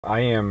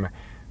I am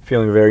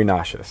feeling very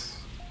nauseous.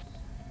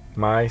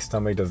 My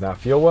stomach does not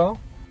feel well.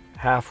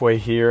 Halfway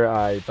here,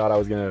 I thought I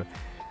was gonna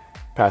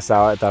pass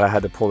out. I thought I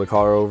had to pull the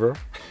car over.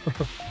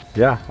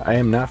 Yeah, I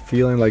am not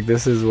feeling like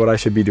this is what I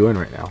should be doing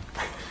right now.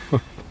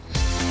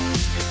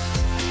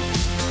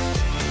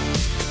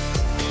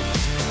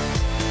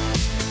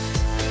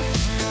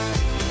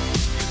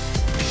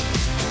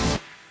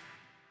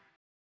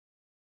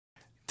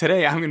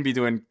 Today, I'm gonna be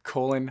doing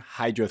colon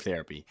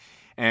hydrotherapy,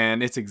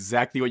 and it's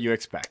exactly what you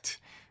expect.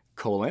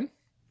 Colon,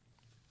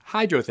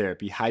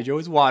 hydrotherapy. Hydro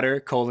is water,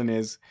 colon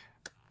is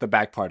the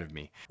back part of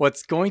me.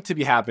 What's going to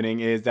be happening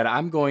is that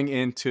I'm going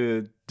in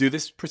to do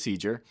this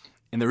procedure,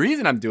 and the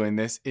reason I'm doing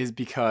this is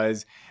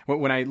because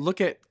when I look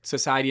at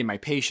society and my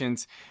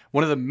patients,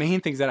 one of the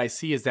main things that I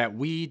see is that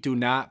we do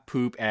not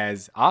poop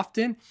as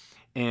often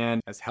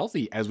and as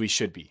healthy as we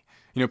should be.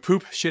 You know,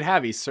 poop should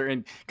have a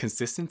certain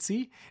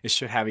consistency, it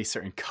should have a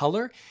certain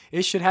color,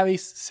 it should have a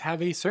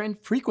certain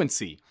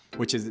frequency,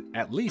 which is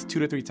at least 2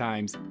 to 3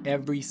 times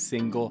every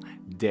single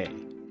day.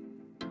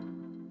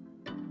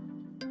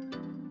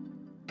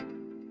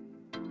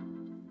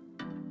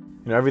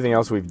 You know, everything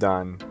else we've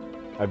done,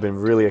 I've been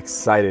really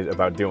excited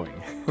about doing.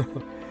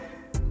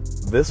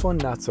 This one,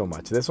 not so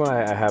much. This one,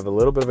 I have a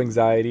little bit of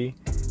anxiety.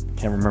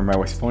 Can't remember my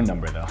wife's phone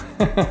number though.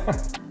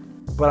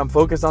 But I'm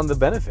focused on the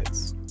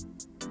benefits.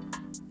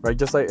 Right,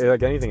 just like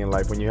anything in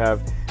life, when you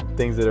have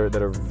things that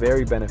are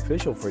very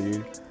beneficial for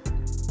you,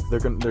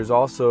 there's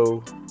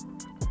also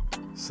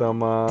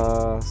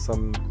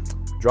some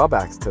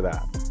drawbacks to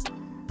that.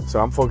 So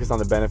I'm focused on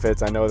the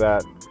benefits. I know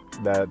that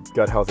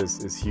gut health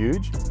is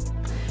huge.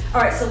 All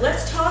right, so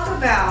let's talk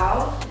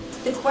about,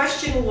 the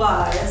question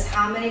was,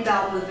 how many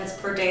bowel movements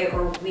per day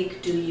or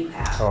week do you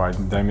have? Oh,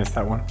 did I miss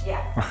that one?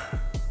 Yeah.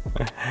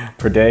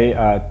 Per day,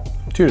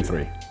 2 to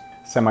 3.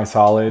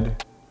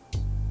 Semi-solid,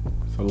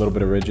 so a little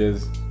bit of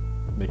ridges.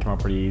 They come out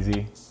pretty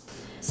easy.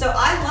 So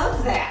I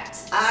love that.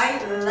 I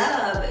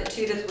love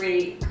 2 to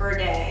 3 per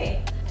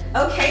day.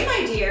 Okay,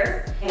 my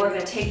dear, we're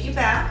gonna take you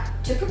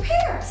back to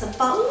prepare, so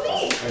follow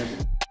me.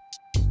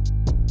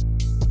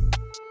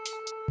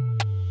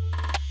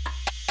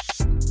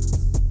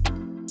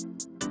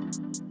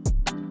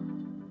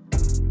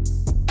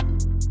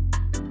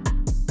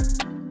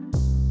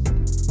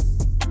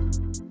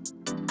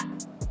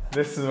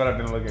 This is what I've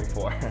been looking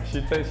for.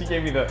 She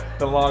gave me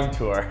the long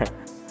tour.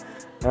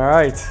 All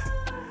right.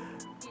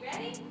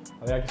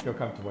 I think I can feel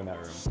comfortable in that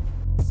room.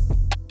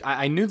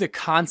 I knew the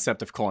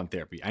concept of colon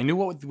therapy. I knew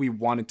what we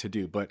wanted to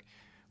do, but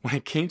when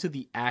it came to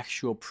the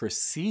actual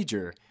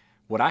procedure,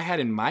 what I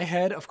had in my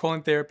head of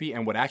colon therapy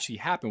and what actually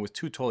happened was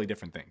 2 totally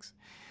different things.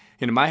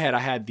 In my head, I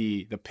had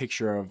the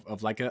picture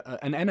of like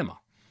an enema,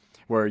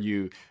 where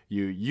you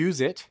use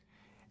it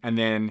and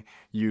then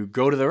you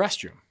go to the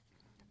restroom.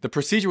 The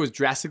procedure was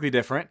drastically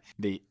different.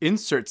 They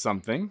insert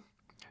something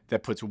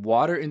that puts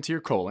water into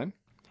your colon.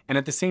 And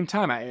at the same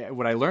time,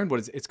 what I learned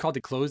was it's called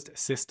the closed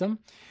system,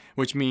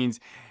 which means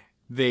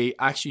they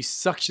actually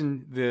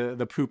suction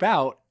the poop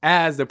out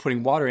as they're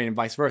putting water in and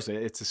vice versa.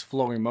 It's this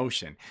flowing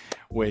motion,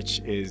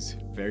 which is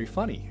very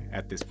funny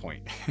at this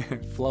point.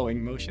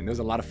 Flowing motion. There's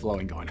a lot of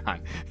flowing going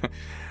on.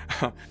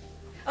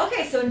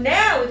 Okay, so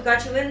now we've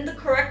got you in the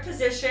correct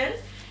position,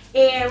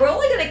 and we're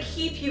only gonna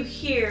keep you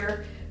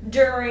here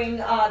during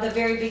the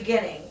very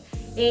beginning.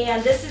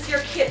 And this is your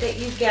kit that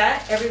you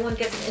get. Everyone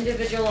gets an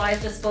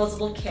individualized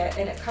disposable kit,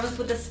 and it comes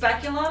with a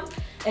speculum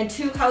and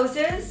 2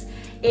 hoses.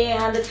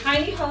 And the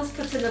tiny hose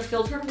puts in the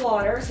filtered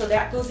water, so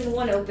that goes in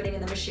one opening in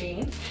the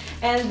machine.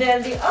 And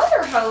then the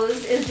other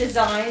hose is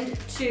designed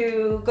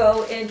to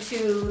go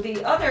into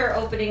the other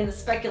opening in the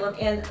speculum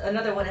and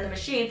another one in the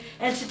machine,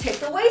 and to take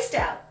the waste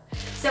out.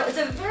 So it's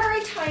a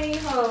very tiny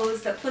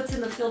hose that puts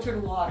in the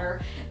filtered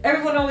water.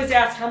 Everyone always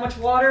asks how much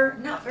water?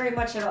 Not very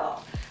much at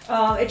all.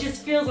 It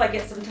just feels like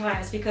it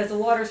sometimes because the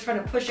water is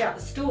trying to push out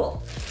the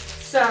stool.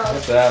 So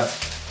What's that?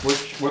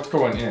 What's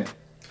going in?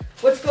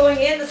 What's going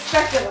in? The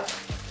speculum.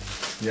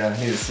 Yeah, I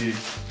need to see.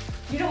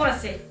 You don't want to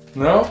see.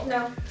 No?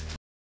 No.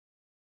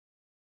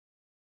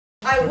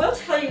 I will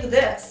tell you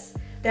this,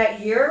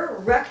 that your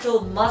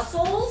rectal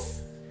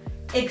muscles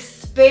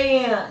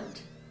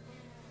expand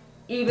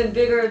even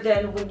bigger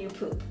than when you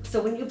poop.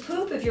 So when you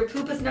poop, if your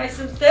poop is nice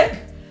and thick,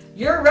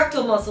 your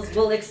rectal muscles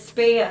will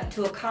expand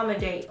to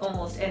accommodate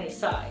almost any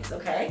size,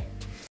 okay?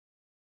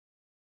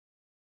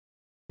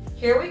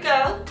 Here we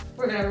go.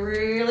 We're gonna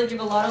really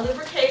give a lot of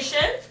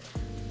lubrication,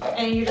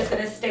 and you're just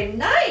gonna stay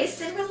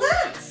nice and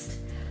relaxed.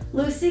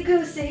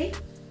 Loosey-goosey.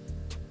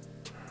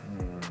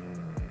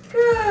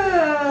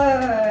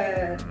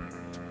 Good.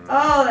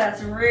 Oh,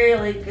 that's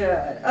really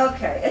good.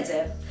 Okay, it's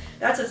in.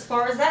 That's as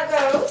far as that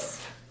goes.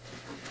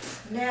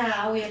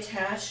 Now we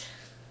attach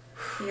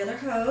the other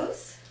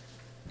hose.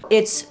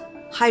 It's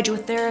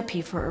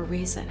hydrotherapy for a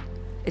reason.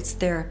 It's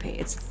therapy.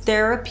 It's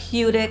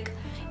therapeutic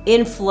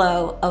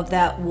inflow of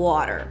that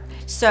water.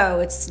 So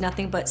it's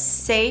nothing but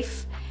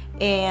safe,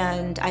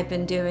 and I've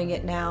been doing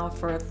it now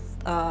for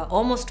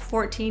almost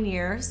 14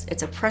 years.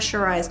 It's a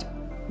pressurized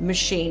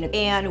machine,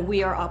 and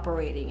we are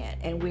operating it,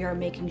 and we are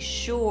making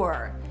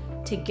sure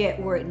to get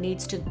where it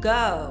needs to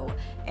go.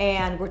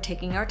 And we're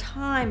taking our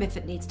time if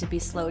it needs to be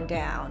slowed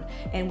down.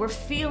 And we're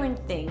feeling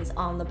things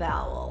on the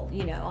bowel,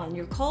 you know, on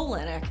your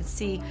colon. I can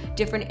see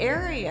different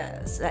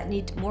areas that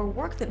need more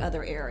work than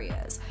other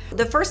areas.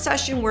 The first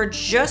session, we're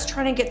just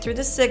trying to get through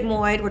the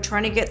sigmoid. We're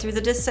trying to get through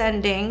the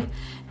descending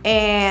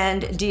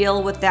and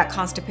deal with that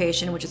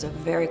constipation, which is a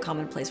very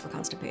common place for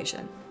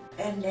constipation.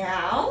 And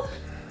now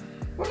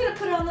we're gonna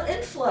put on the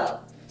inflow.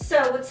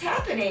 So what's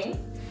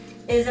happening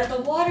is that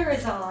the water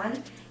is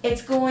on,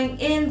 it's going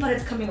in, but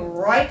it's coming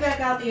right back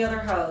out the other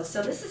hose.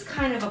 So this is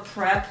kind of a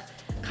prep,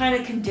 kind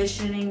of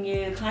conditioning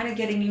you, kind of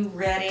getting you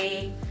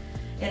ready.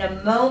 In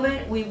a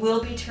moment, we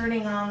will be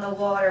turning on the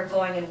water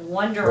going in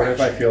one direction.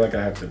 What if I feel like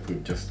I have to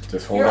poop? Just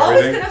hold You're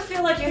everything? always gonna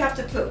feel like you have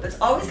to poop. It's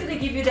always gonna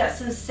give you that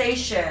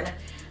sensation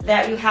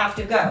that you have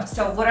to go.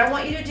 So what I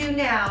want you to do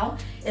now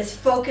is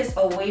focus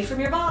away from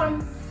your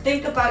bottom.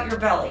 Think about your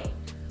belly.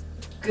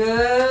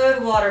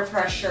 Good water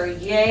pressure.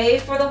 Yay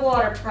for the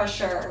water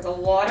pressure. The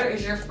water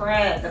is your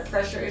friend. The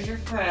pressure is your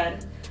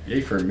friend.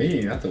 Yay for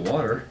me, not the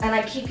water. And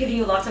I keep giving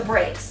you lots of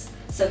breaks.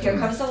 So here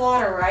comes the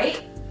water,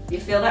 right? You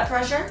feel that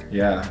pressure?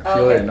 Yeah, I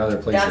feel it in other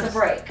places. That's a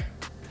break.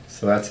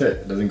 So that's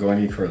it. It doesn't go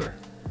any further.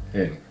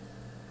 In.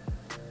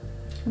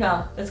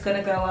 No, it's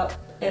gonna go up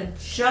in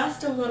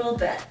just a little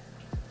bit.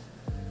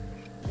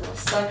 A little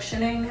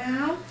suctioning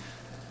now.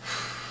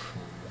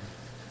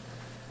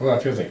 Well,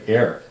 that feels like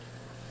air.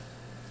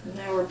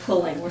 Now we're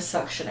pulling, we're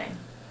suctioning.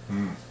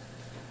 I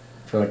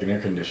feel like an air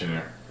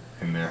conditioner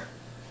in there.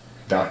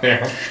 Down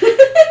there.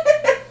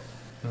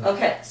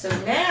 Okay, so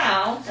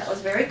now, that was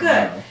very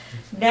good.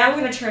 Now we're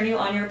gonna turn you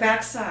on your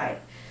back side.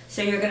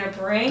 So you're gonna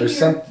bring There's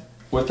some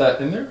with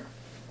that in there?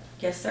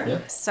 Yes, sir.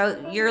 Yeah.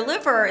 So your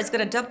liver is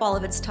gonna dump all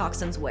of its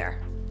toxins where?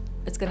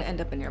 It's gonna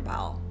end up in your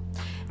bowel.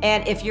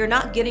 And if you're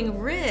not getting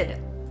rid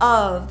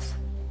of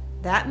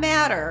that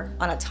matter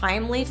on a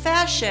timely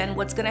fashion,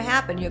 what's gonna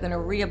happen? You're gonna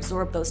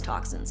reabsorb those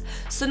toxins.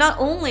 So not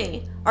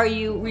only are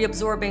you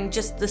reabsorbing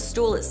just the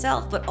stool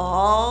itself, but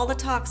all the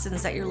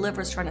toxins that your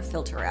liver is trying to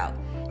filter out,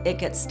 it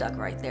gets stuck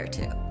right there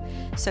too.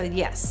 So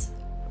yes,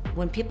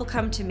 when people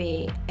come to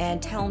me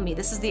and tell me,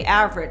 this is the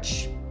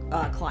average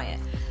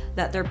client,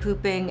 that they're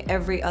pooping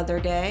every other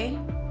day,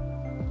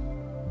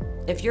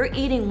 if you're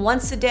eating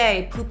once a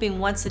day, pooping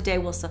once a day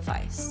will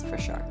suffice, for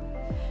sure.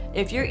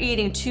 If you're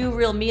eating 2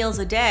 real meals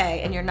a day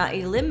and you're not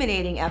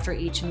eliminating after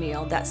each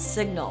meal, that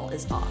signal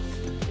is off.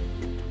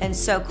 And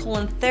so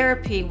colon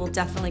therapy will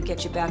definitely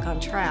get you back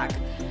on track,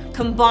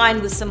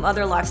 combined with some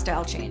other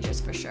lifestyle changes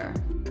for sure.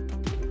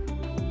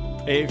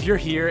 If you're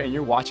here and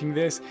you're watching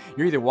this,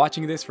 you're either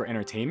watching this for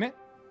entertainment,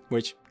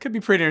 which could be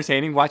pretty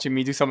entertaining, watching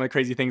me do some of the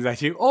crazy things I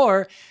do,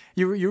 or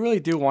you really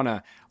do want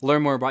to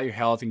learn more about your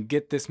health and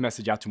get this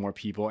message out to more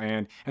people.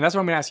 And that's what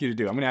I'm going to ask you to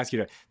do. I'm going to ask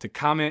you to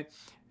comment,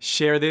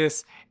 share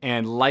this,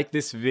 and like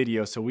this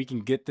video so we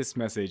can get this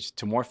message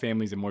to more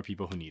families and more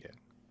people who need it.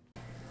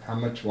 How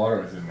much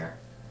water is in there?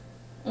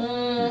 Do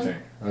you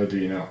think? Or do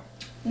you know?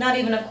 Not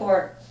even a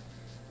quart.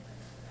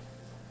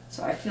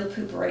 So I feel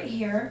poop right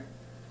here.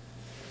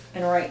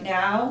 And right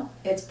now,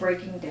 it's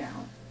breaking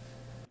down.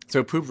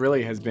 So poop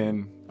really has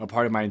been a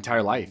part of my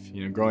entire life.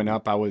 You know, growing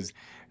up, I was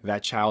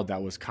that child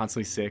that was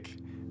constantly sick,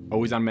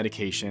 always on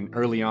medication.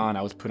 Early on,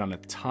 I was put on a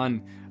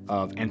ton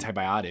of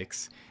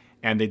antibiotics,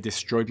 and they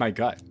destroyed my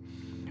gut.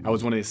 I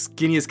was one of the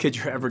skinniest kids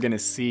you're ever gonna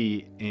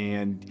see,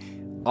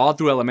 and all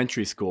through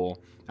elementary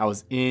school, I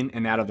was in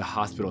and out of the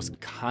hospitals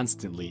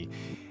constantly,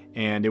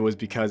 and it was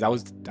because I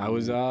was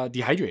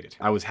dehydrated.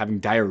 I was having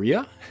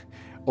diarrhea,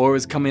 or it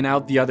was coming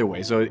out the other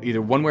way. So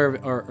either one way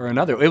or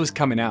another, it was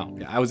coming out.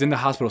 I was in the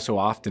hospital so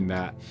often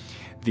that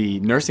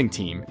the nursing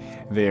team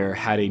there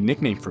had a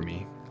nickname for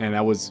me, and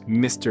that was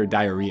Mr.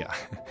 Diarrhea.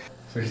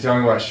 So can you tell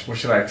me what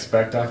should I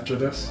expect after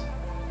this?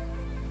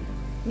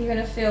 You're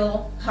gonna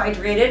feel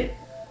hydrated.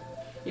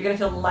 You're gonna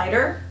feel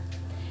lighter.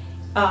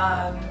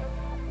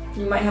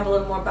 You might have a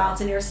little more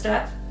bounce in your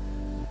step.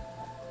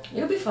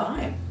 You'll be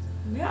fine.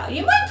 Yeah,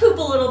 you might poop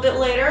a little bit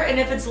later, and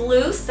if it's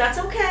loose, that's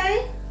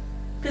okay,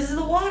 because of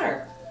the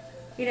water.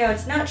 You know,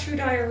 it's not true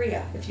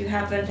diarrhea if you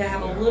happen to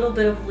have a little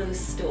bit of loose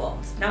stool.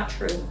 It's not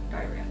true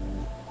diarrhea.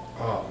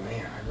 Oh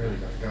man, I really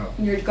gotta go.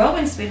 You're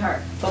going,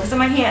 sweetheart. Focus on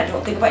my hand.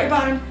 Don't think about your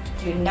bottom.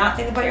 Do not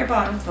think about your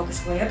bottom.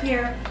 Focus way up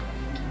here.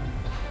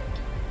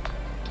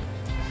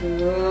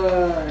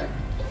 Good.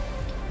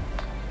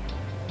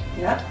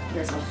 Yep,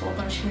 there's a whole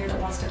bunch here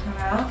that wants to come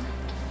out.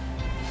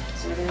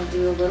 So we're gonna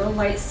do a little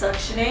light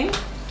suctioning.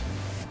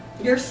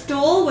 Your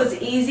stool was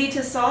easy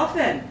to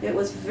soften. It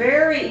was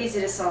very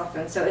easy to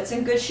soften, so it's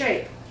in good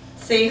shape.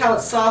 See how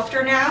it's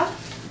softer now?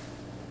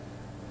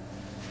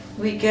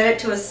 We get it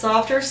to a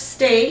softer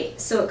state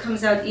so it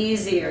comes out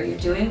easier. You're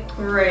doing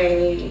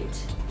great.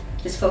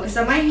 Just focus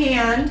on my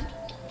hand.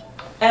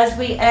 As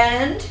we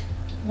end,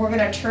 we're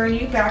gonna turn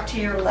you back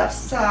to your left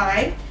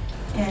side.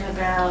 In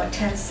about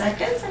 10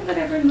 seconds, I'm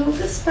gonna remove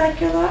the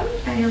speculum,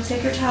 and you'll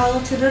take your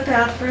towel to the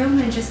bathroom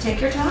and just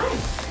take your time.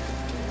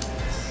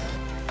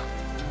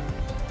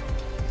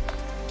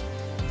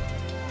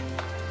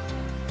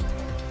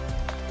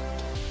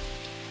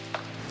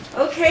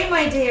 Okay. Okay,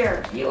 my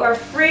dear, you are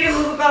free to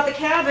move about the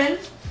cabin.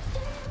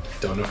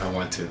 Don't know if I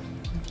want to.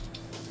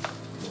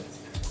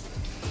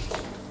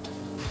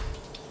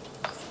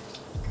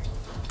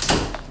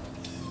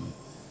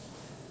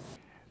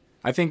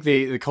 I think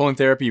the colon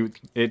therapy,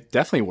 it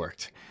definitely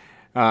worked.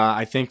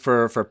 I think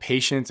for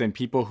patients and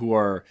people who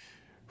are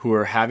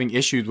having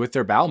issues with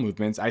their bowel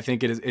movements, I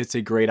think it's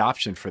a great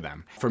option for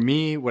them. For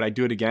me, would I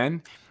do it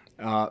again?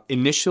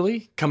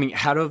 Initially, coming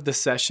out of the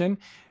session,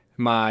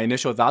 my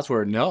initial thoughts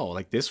were no.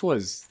 Like this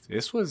was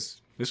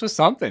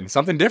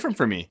something different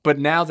for me. But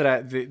now that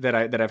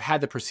I've had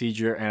the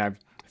procedure and I've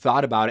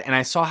thought about it and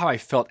I saw how I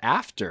felt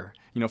after,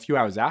 a few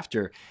hours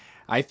after,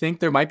 I think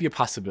there might be a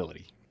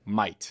possibility.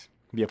 Might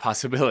be a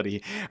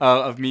possibility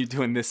of me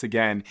doing this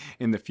again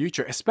in the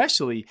future,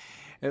 especially,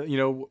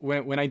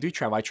 when I do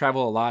travel. I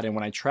travel a lot, and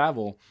when I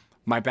travel,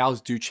 my bowels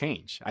do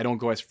change. I don't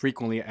go as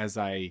frequently as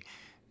I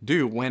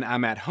do when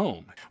I'm at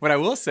home. What I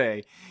will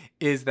say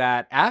is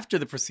that after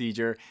the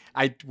procedure,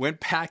 I went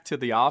back to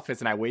the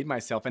office and I weighed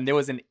myself, and there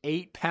was an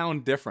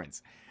 8-pound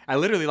difference. I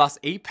literally lost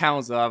 8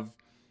 pounds of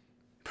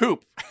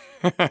poop.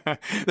 There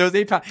was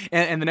 8 pounds.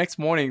 And the next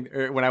morning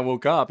when I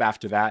woke up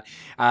after that,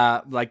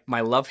 like my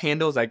love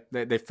handles, like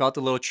they felt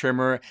a little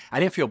trimmer. I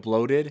didn't feel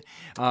bloated.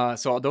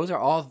 So those are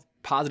all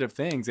positive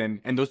things. And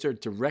those are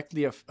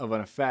directly of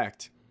an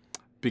effect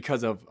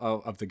because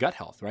of the gut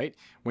health, right?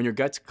 When your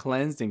gut's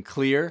cleansed and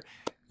clear,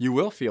 you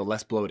will feel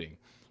less bloating.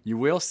 You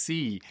will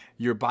see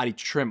your body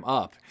trim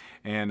up.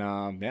 And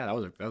yeah,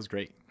 that was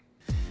great.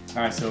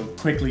 All right, so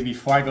quickly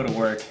before I go to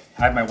work,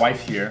 I have my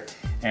wife here,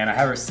 and I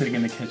have her sitting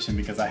in the kitchen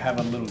because I have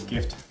a little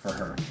gift for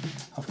her.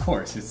 Of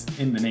course, it's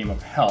in the name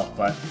of health,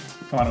 but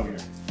come on over here.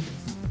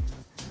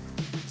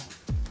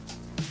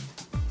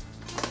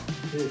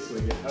 Hey,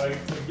 sweetie, I have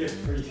a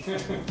gift for you.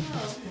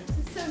 Oh, this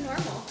is so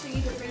normal for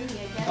you to bring me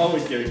a gift.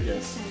 Always giving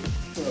gifts.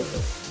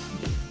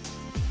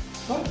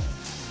 What?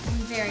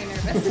 I'm very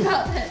nervous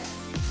about this.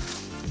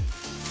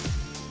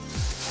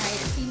 All right,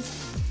 it seems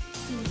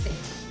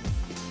safe.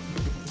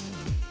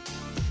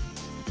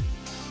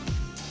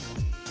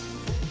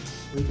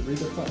 Read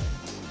the front.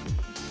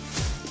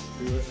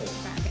 Read what it says.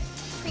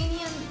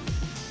 Premium.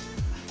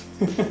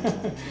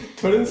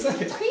 What did it say?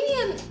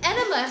 Premium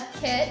enema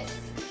kits.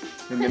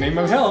 In the name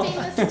of health.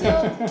 Stainless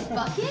steel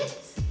bucket?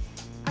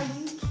 Are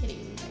you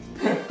kidding me?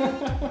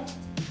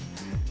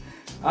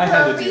 I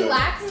had to For a do it.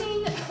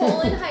 relaxing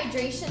colon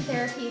hydration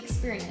therapy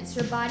experience,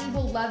 your body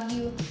will love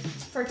you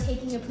for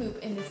taking a poop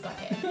in this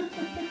bucket. You're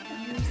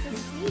so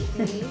sweet,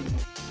 babe.